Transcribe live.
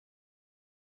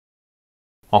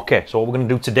Okay, so what we're going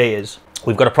to do today is,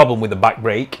 we've got a problem with the back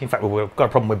brake. In fact, we've got a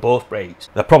problem with both brakes.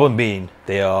 The problem being,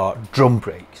 they are drum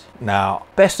brakes. Now,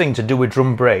 best thing to do with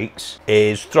drum brakes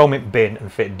is throw them in bin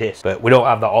and fit discs, but we don't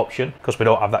have that option because we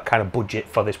don't have that kind of budget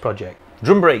for this project.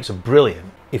 Drum brakes are brilliant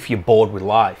if you're bored with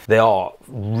life. They are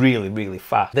really, really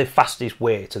fast. They're the fastest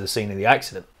way to the scene of the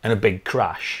accident and a big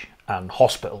crash and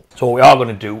hospital. So what we are going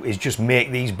to do is just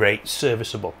make these brakes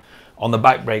serviceable. On the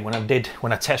back brake, when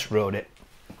I test rode it,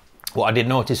 what I did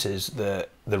notice is the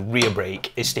rear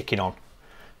brake is sticking on.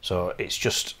 So it's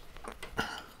just,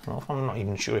 well, I'm not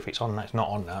even sure if it's on now. It's not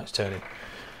on now, it's turning.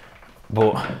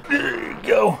 But there you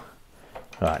go.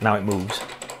 Right, now it moves.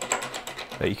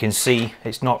 But you can see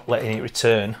it's not letting it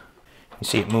return. You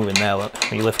see it moving there, look.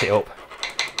 When you lift it up,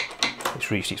 it's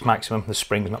reached its maximum. The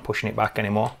spring's not pushing it back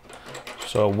anymore.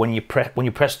 So when you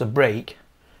press the brake,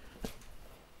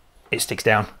 it sticks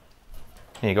down.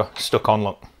 There you go, stuck on,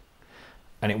 look.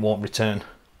 And it won't return.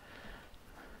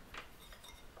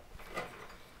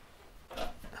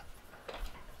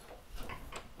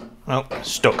 Oh,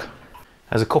 stuck.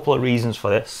 There's a couple of reasons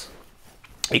for this.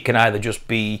 It can either just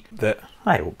be that,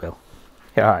 hi up Bill,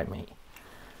 you're alright mate.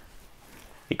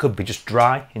 It could be just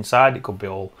dry inside, it could be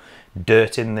all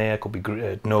dirt in there, it could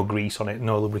be no grease on it,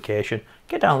 no lubrication.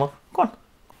 Get down love, go on,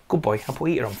 good boy, I'll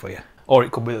put heater on for you. Or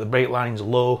it could be that the brake line's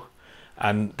low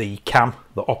and the cam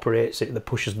that operates it, that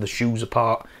pushes the shoes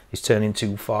apart, is turning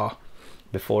too far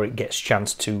before it gets a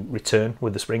chance to return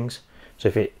with the springs. So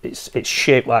if it's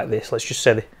shaped like this, let's just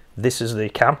say this is the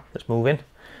cam that's moving,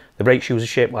 the brake shoes are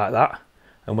shaped like that,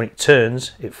 and when it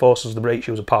turns, it forces the brake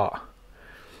shoes apart.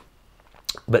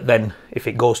 But then if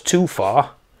it goes too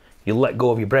far, you let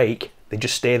go of your brake, they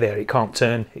just stay there, it can't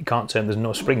turn, there's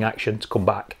no spring action to come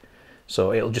back.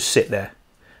 So it'll just sit there.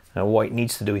 Now what it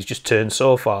needs to do is just turn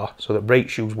so far so that brake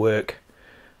shoes work,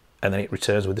 and then it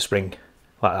returns with the spring,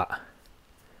 like that.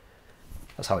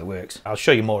 That's how it works. I'll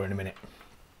show you more in a minute.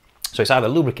 So it's either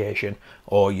lubrication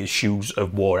or your shoes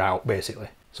have wore out, basically.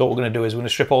 So what we're going to do is we're going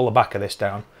to strip all the back of this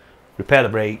down, repair the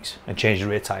brakes and change the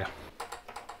rear tyre.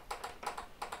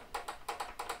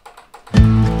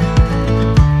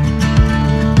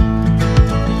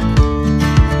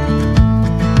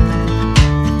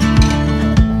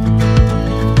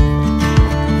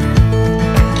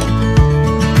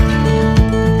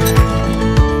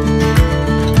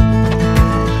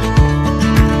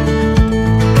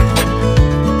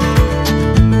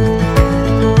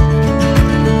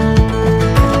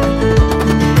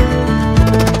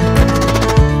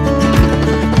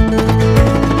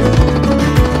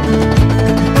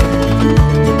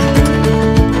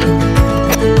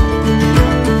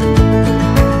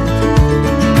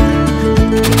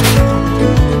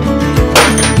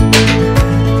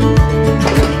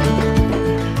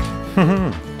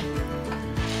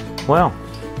 Well,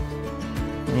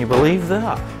 can you believe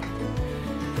that?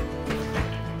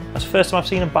 That's the first time I've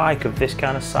seen a bike of this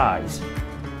kind of size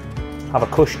have a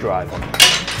cush drive on it.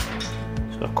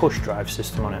 It's got a cush drive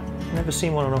system on it. Never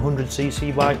seen one on a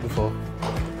 100cc bike before.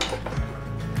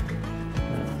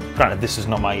 Granted, this is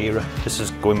not my era. This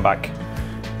is going back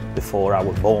before I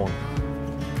was born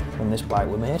when this bike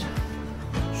was made.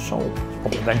 So,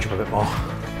 pump the bench up a bit more.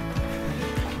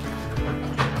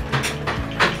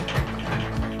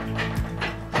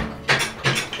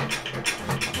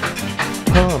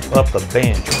 Pump up the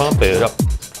bench, pump it up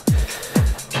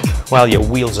while your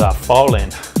wheels are falling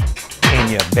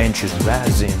and your bench is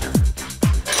rising.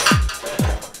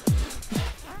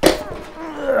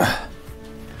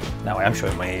 Now I am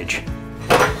showing my age.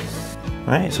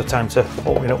 Right, so time to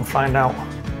open it up and find out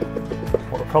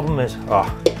what the problem is.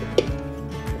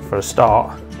 For a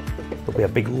start, there'll be a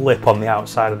big lip on the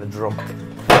outside of the drum.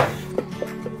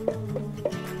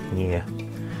 Yeah,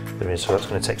 there is, so that's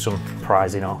going to take some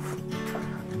prizing off.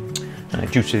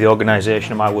 Due to the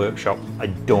organisation of my workshop, I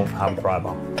don't have a pry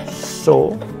bar,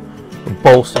 so the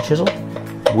bolster chisel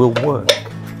will work.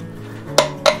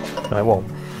 No, it won't.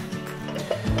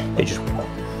 It just won't.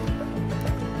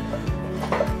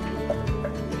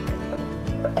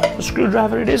 A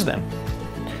screwdriver it is then.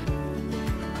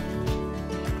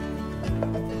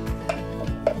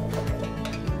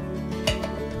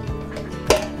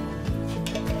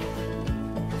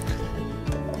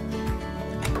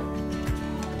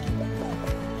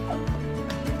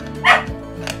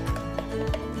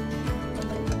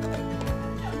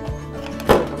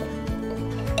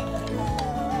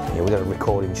 We got a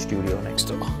recording studio next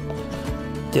door.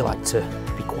 They like to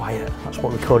be quiet. That's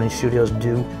what recording studios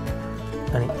do.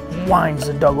 And it winds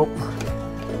the dog up.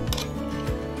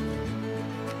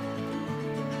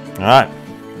 Alright,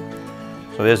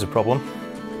 so there's the problem.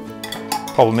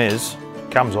 Problem is,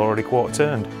 cam's already quarter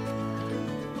turned.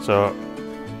 So,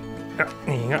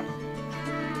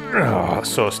 oh, that's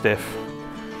so stiff.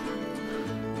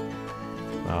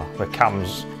 Oh, the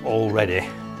cam's already,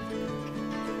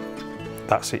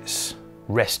 that's its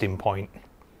resting point.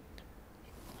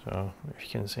 So if you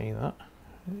can see that,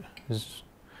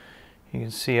 you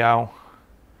can see how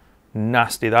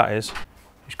nasty that is.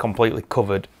 It's completely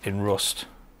covered in rust.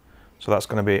 So that's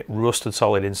going to be rusted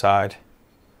solid inside,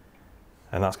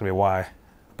 and that's going to be why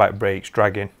the bike brake's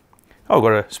dragging. Oh, we've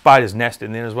got a spider's nest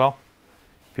in there as well.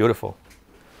 Beautiful.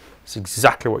 It's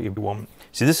exactly what you want.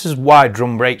 See, this is why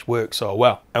drum brakes work so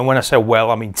well. And when I say well,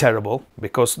 I mean terrible,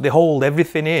 because they hold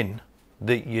everything in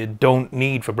that you don't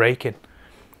need for braking.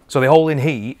 So they hold in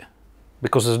heat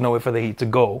because there's nowhere for the heat to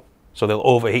go, so they'll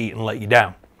overheat and let you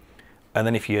down. And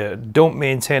then if you don't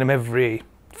maintain them every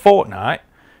fortnight,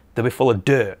 they'll be full of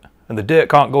dirt, and the dirt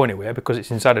can't go anywhere because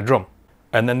it's inside a drum.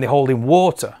 And then they hold in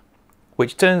water,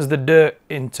 which turns the dirt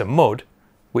into mud,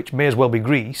 which may as well be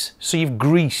grease, so you've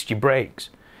greased your brakes.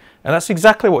 And that's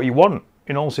exactly what you want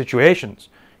in all situations.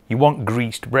 You want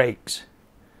greased brakes.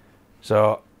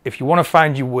 So if you want to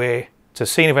find your way to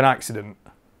scene of an accident,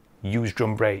 use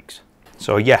drum brakes.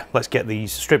 So yeah, let's get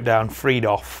these stripped down, freed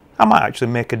off. I might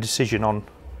actually make a decision on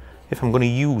if I'm going to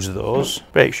use those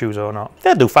brake shoes or not.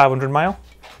 They'll do 500 mile,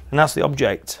 and that's the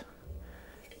object.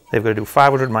 They've got to do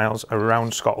 500 miles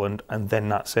around Scotland, and then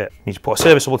that's it. You need to put a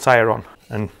serviceable tyre on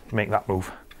and make that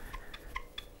move.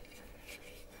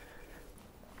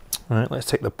 Alright, let's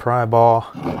take the pry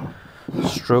bar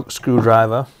stroke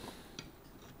screwdriver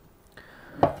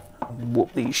and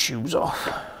whoop these shoes off.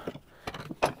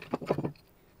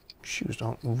 Shoes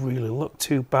don't really look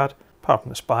too bad, apart from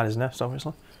the spider's nest,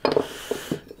 obviously.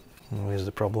 And here's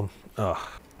the problem. Ugh.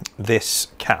 This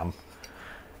cam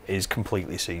is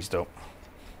completely seized up.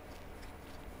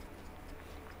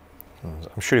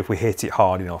 I'm sure if we hit it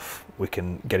hard enough, we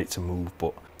can get it to move,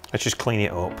 but let's just clean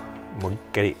it up and we'll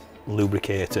get it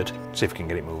lubricated, see if we can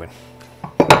get it moving.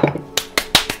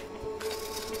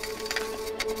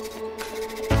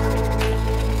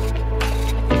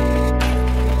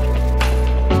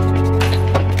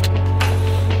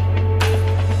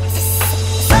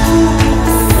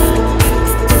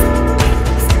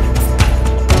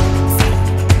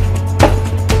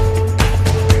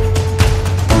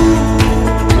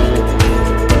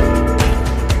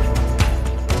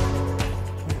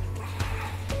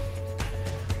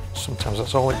 Sometimes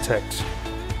that's all it takes.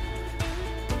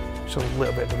 Just a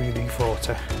little bit of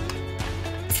WD-40.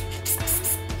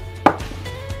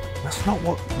 That's not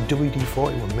what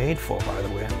WD-40 were made for, by the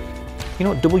way. You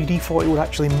know what WD-40 were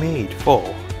actually made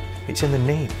for? It's in the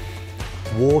name.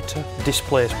 Water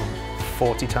displacement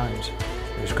 40 times.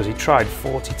 It was because he tried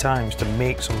 40 times to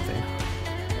make something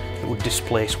that would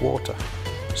displace water.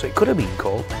 So it could have been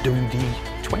called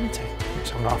WD-20.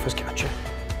 It's not half as catchy.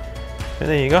 But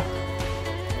there you go.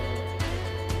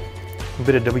 A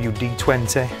bit of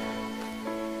WD-20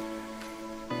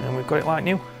 and we've got it like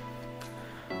new.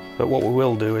 But what we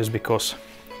will do is, because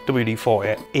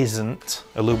WD-40 isn't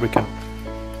a lubricant,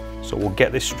 so we'll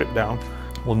get this stripped down,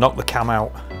 we'll knock the cam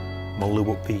out and we'll lube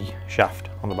up the shaft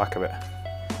on the back of it.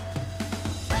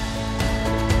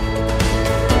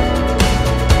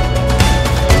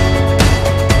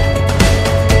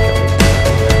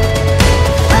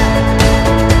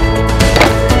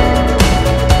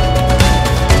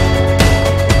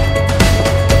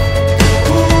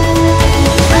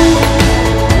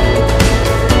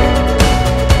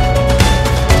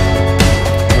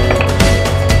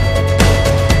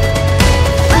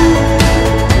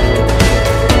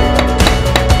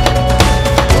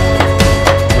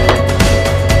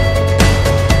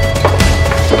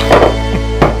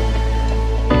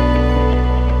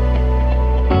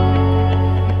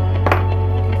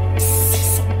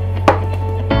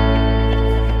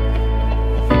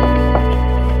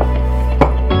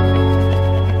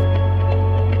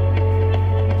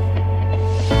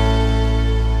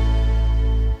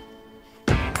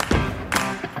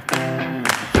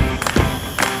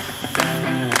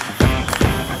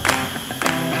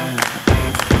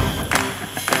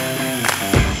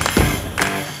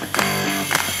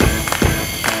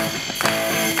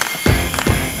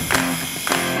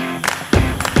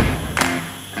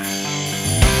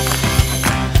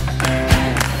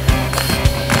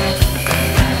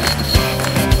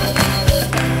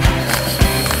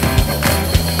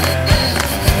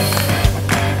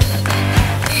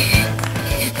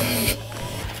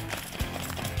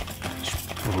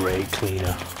 Brake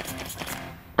cleaner.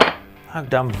 How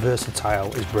damn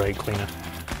versatile is brake cleaner?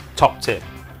 Top tip,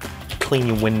 clean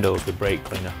your windows with brake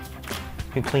cleaner.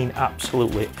 You can clean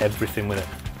absolutely everything with it.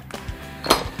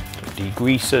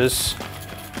 Degreasers,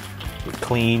 It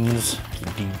cleans,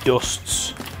 it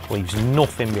dedusts, leaves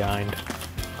nothing behind.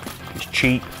 It's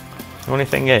cheap. The only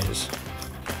thing is,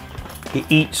 it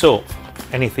eats up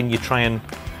anything you try and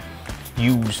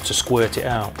use to squirt it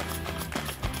out.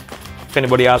 If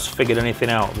anybody has figured anything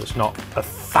out that's not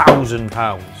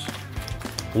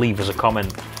 £1,000, leave us a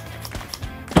comment.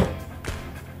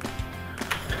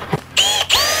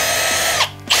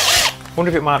 I wonder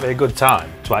if it might be a good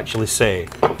time to actually say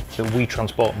that we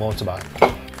transport motorbike.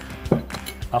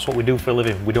 That's what we do for a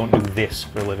living. We don't do this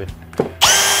for a living. So,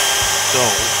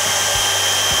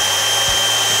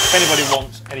 if anybody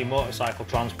wants any motorcycle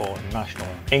transport national,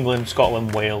 England,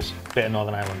 Scotland, Wales, bit of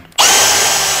Northern Ireland,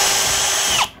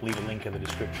 leave a link in the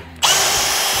description.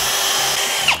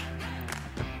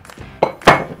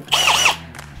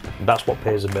 That's what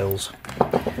pays the bills.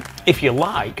 If you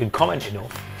like and comment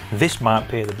enough, this might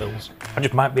pay the bills. I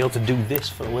just might be able to do this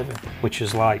for a living, which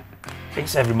is like,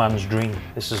 it's every man's dream.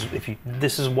 This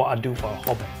is what I do for a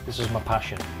hobby. This is my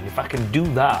passion. And if I can do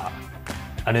that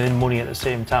and earn money at the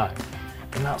same time,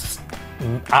 then that's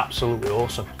absolutely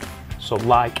awesome. So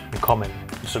like and comment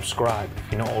and subscribe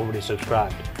if you're not already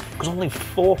subscribed. Because only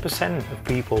 4% of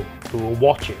people who are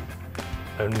watching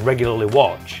and regularly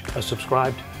watch are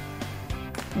subscribed.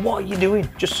 What are you doing?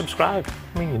 Just subscribe.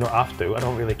 I mean, you don't have to. I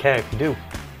don't really care if you do.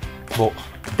 But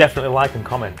definitely like and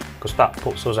comment, because that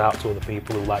puts us out to other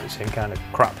people who like the same kind of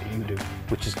crap that you do,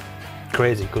 which is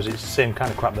crazy because it's the same kind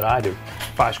of crap that I do.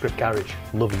 5-script garage.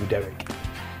 Love you, Derek.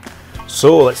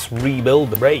 So let's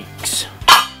rebuild the brakes.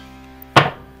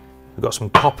 We've got some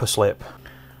copper slip.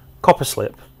 Copper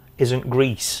slip isn't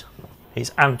grease.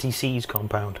 It's anti-seize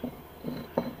compound.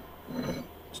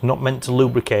 It's not meant to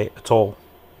lubricate at all.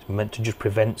 It's meant to just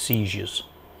prevent seizures.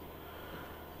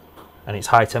 And it's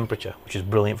high temperature, which is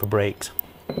brilliant for brakes.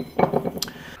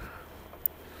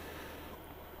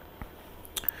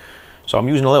 So I'm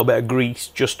using a little bit of grease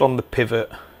just on the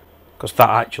pivot, because that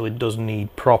actually does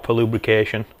need proper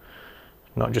lubrication,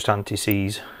 not just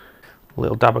anti-seize. A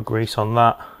little dab of grease on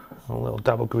that, a little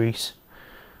dab of grease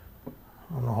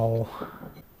on the hole.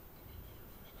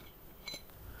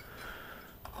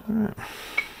 Right.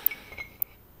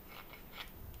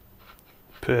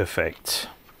 Perfect.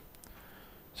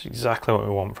 It's exactly what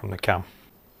we want from the cam.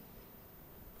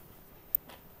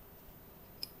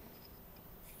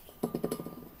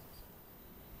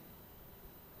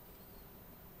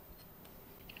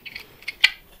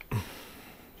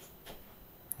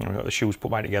 And we've got the shoes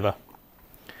put back together.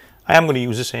 I am going to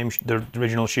use the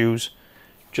original shoes,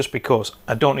 just because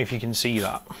I don't know if you can see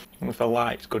that, if the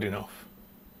light's good enough.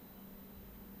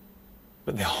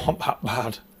 But they aren't that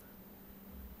bad.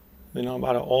 They're not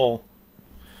bad at all.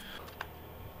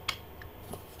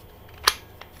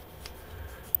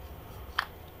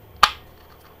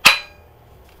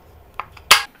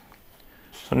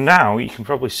 So now you can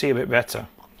probably see a bit better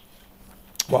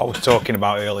what I was talking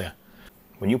about earlier.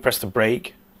 When you press the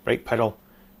brake pedal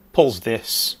pulls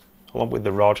this along with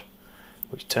the rod,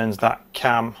 which turns that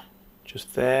cam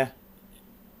just there,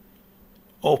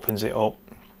 opens it up,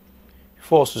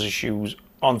 forces the shoes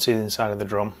onto the inside of the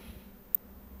drum,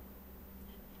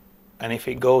 and if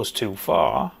it goes too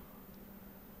far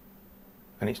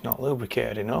and it's not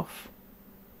lubricated enough,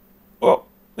 oh,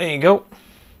 there you go.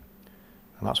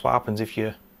 And that's what happens if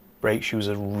your brake shoes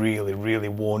are really, really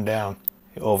worn down.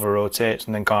 It over rotates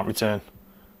and then can't return.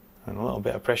 And a little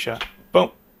bit of pressure,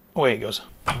 boom, away it goes.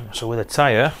 So with a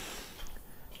tyre,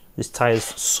 this tyre's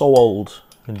so old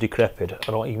and decrepit,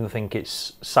 I don't even think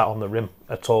it's sat on the rim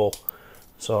at all.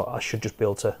 So I should just be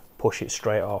able to push it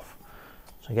straight off.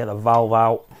 So get the valve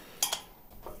out.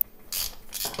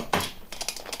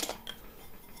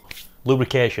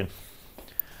 Lubrication.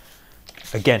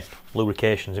 Again,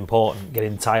 lubrication is important,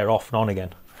 getting the tyre off and on again.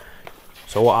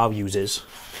 So what I'll use is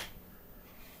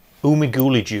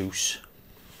umiguli juice.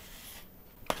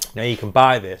 Now you can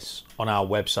buy this on our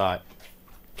website.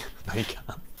 No, you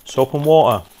can't. Soap and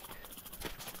water.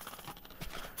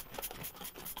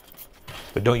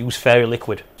 But don't use fairy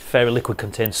liquid. Fairy liquid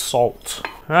contains salt.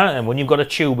 Right, and when you've got a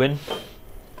tube in,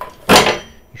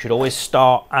 you should always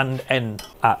start and end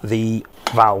at the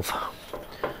valve.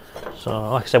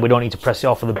 So like I said, we don't need to press it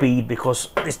off of the bead because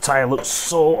this tyre looks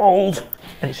so old,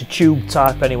 and it's a tube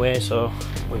type anyway, so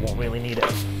we won't really need it.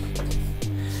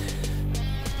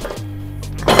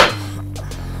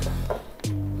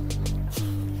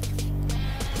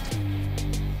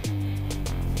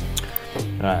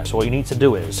 Right, so what you need to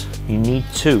do is, you need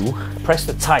to press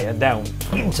the tyre down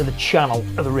into the channel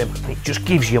of the rim. It just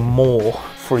gives you more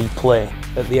free play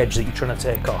at the edge that you're trying to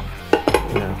take off.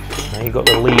 Now you've got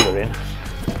the lever in,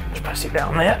 press it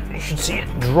down there, you should see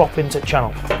it drop into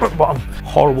channel bottom.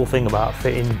 Horrible thing about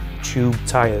fitting tube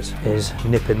tyres is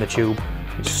nipping the tube.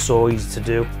 It's so easy to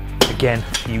do. Again,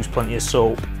 use plenty of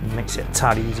soap, it makes it a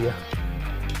tad easier.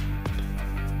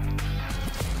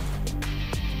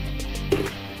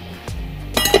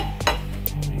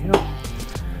 There you go.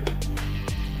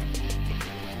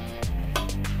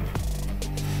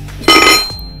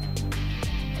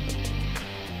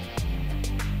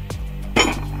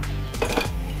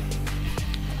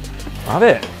 Have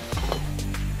it.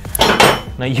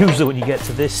 Now usually when you get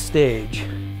to this stage,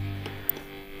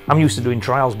 I'm used to doing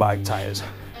trials bike tyres,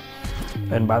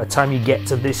 and by the time you get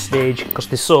to this stage, because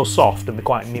they're so soft and they're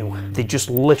quite new, they just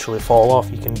literally fall off.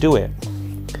 You can do it,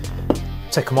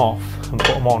 take them off and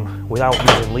put them on without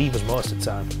using levers most of the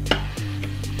time.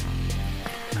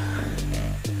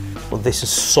 But this is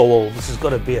so old, this has got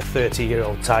to be a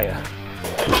 30-year-old tyre.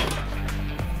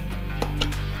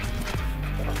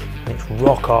 It's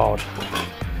rock hard.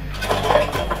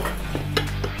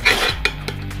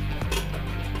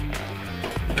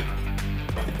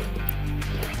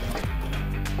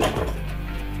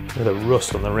 With a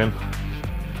rust on the rim.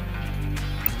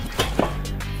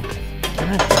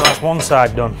 Right, so that's one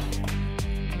side done.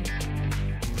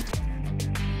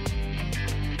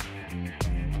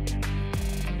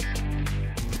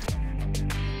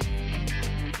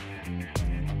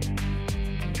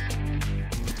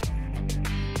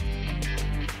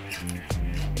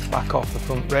 Back off the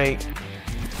front brake.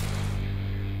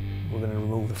 We're going to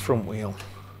remove the front wheel.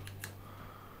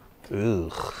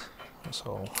 Ugh, that's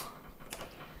all.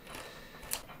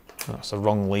 That's the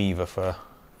wrong lever for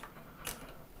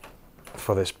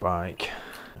this bike.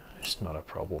 It's not a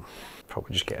problem.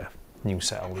 Probably just get a new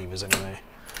set of levers anyway.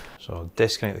 So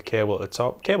disconnect the cable at the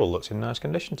top. Cable looks in nice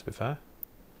condition, to be fair,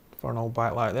 for an old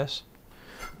bike like this.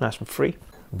 Nice and free.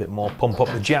 A bit more pump up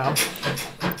the jam.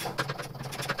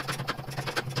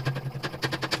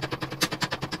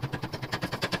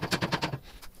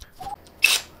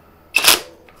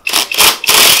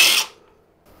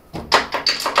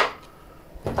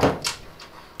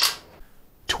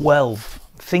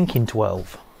 Thinking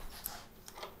 12.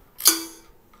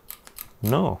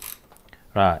 No.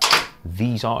 Right,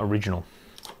 these aren't original.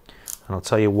 And I'll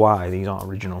tell you why these aren't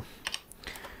original.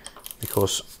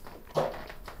 Because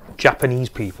Japanese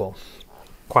people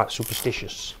are quite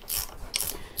superstitious.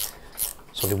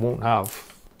 So they won't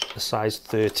have a size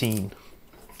 13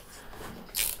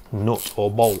 nut or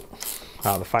bolt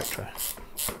out of the factory.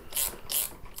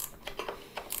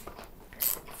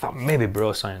 That may be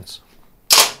bro science.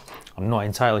 I'm not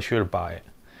entirely sure about it,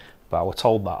 but I was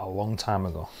told that a long time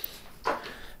ago,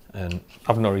 and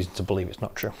I've no reason to believe it's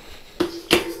not true.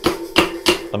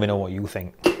 Let me know what you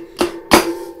think. There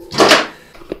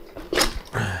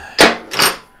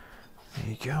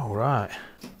you go, right.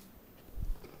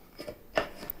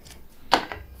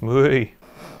 Whee.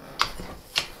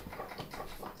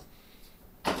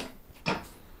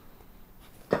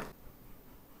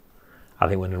 I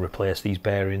think we're going to replace these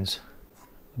bearings.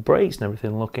 The brakes and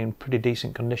everything look in pretty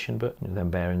decent condition, but them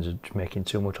bearings are just making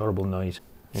too much horrible noise.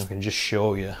 I can just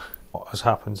show you what has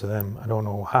happened to them. I don't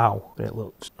know how, but it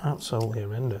looks absolutely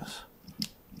horrendous.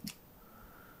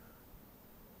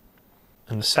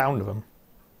 And the sound of them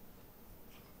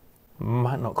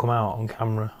might not come out on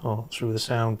camera or through the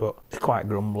sound, but they're quite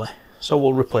grumbly. So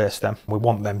we'll replace them. We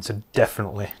want them to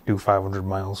definitely do 500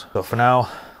 miles. So for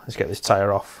now, let's get this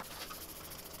tyre off.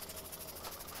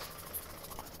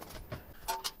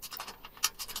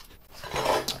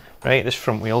 Right, this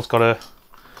front wheel's got a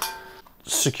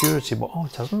security bolt. Oh,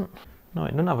 it hasn't. No,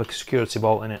 it doesn't have a security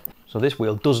bolt in it. So this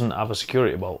wheel doesn't have a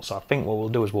security bolt. So I think what we'll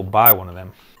do is we'll buy one of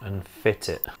them and fit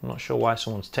it. I'm not sure why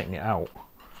someone's taking it out.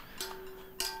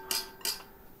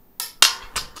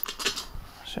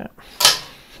 That's it.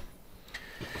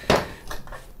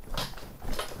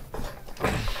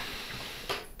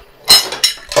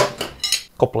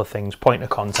 Couple of things. Point of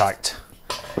contact.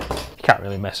 You can't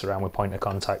really mess around with point of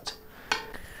contact.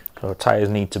 So tyres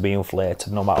need to be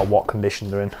inflated no matter what condition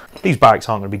they're in. These bikes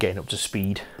aren't going to be getting up to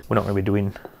speed. We're not going to be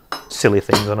doing silly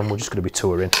things on them, we're just going to be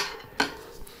touring.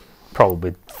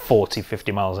 Probably 40,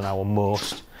 50 miles an hour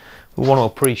most. We want to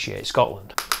appreciate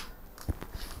Scotland.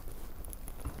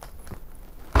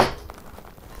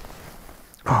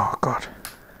 Oh God.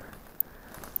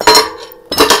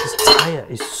 This tyre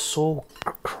is so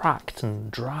cracked and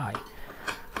dry.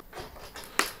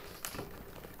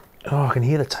 Oh, I can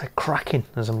hear the tyre cracking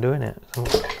as I'm doing it,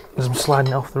 as I'm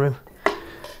sliding it off the rim.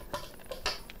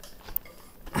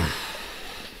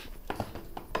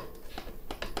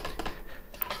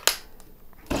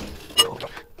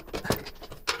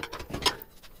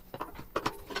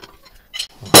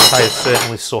 Tyres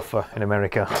certainly suffer in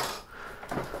America.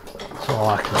 That's all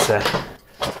I can say.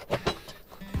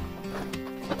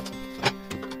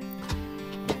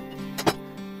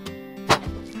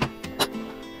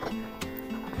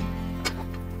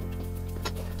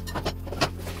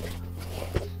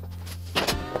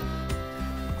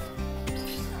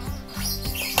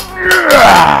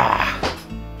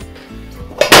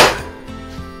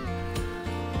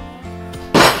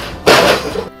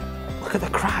 Look at the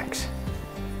cracks.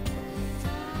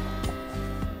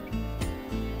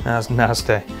 That's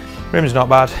nasty. Rim's not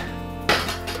bad.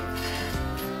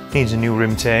 Needs a new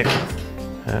rim tape.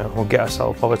 We'll get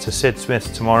ourselves over to Sid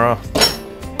Smith tomorrow.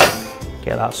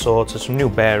 Get that sorted. Some new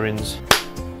bearings.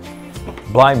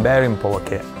 Blind bearing puller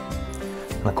kit.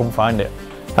 And I couldn't find it.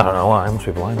 I don't know why, I must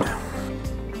be blind.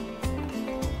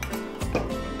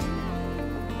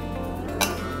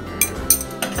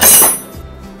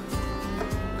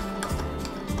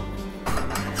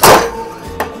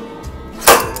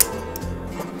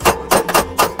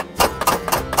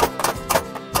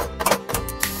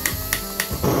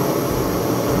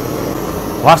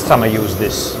 Last time I used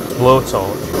this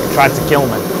blowtorch, it tried to kill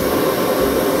me.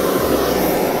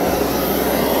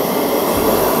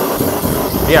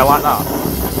 Yeah, like that.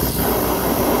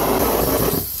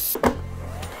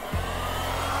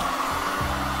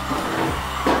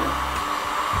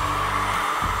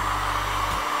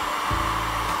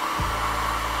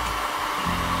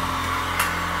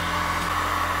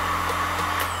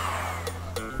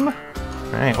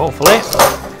 Right, hopefully.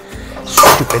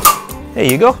 Stupid. There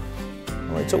you go.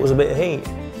 Well, it took us a bit of heat.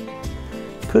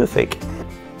 Perfect.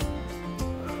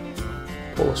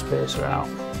 Pull the spacer out.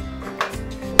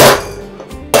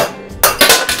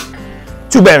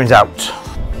 2 bearings out.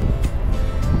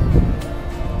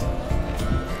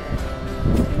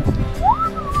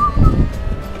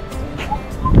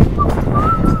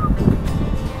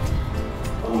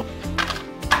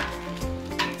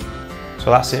 So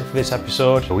that's it for this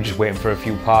episode. We're just waiting for a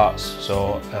few parts.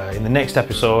 So in the next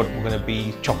episode, we're going to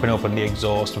be chopping open the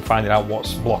exhaust and finding out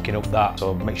what's blocking up that.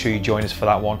 So make sure you join us for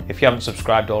that one. If you haven't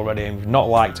subscribed already and not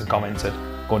liked and commented,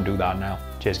 go and do that now.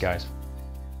 Cheers, guys.